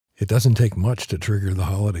It doesn't take much to trigger the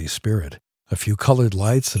holiday spirit. A few colored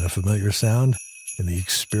lights and a familiar sound, and the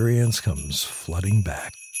experience comes flooding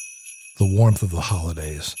back. The warmth of the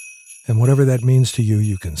holidays. And whatever that means to you,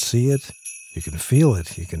 you can see it, you can feel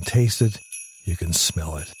it, you can taste it, you can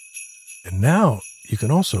smell it. And now you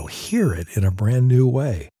can also hear it in a brand new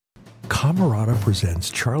way. CAMARADA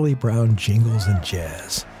presents Charlie Brown Jingles and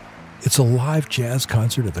Jazz. It's a live jazz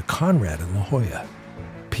concert at the CONRAD in La Jolla.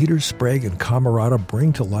 Peter Sprague and CAMARADA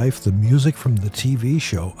bring to life the music from the TV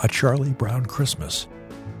show A Charlie Brown Christmas.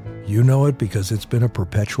 You know it because it's been a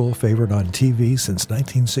perpetual favorite on TV since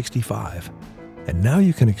 1965. And now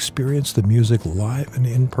you can experience the music live and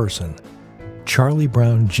in person. Charlie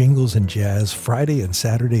Brown Jingles and Jazz, Friday and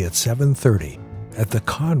Saturday at 7:30 at the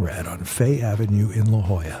CONRAD on Fay Avenue in La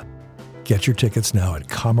Jolla. Get your tickets now at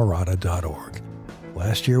camarada.org.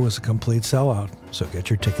 Last year was a complete sellout, so get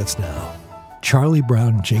your tickets now. Charlie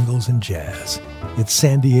Brown Jingles and Jazz. It's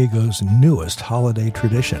San Diego's newest holiday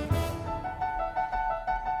tradition.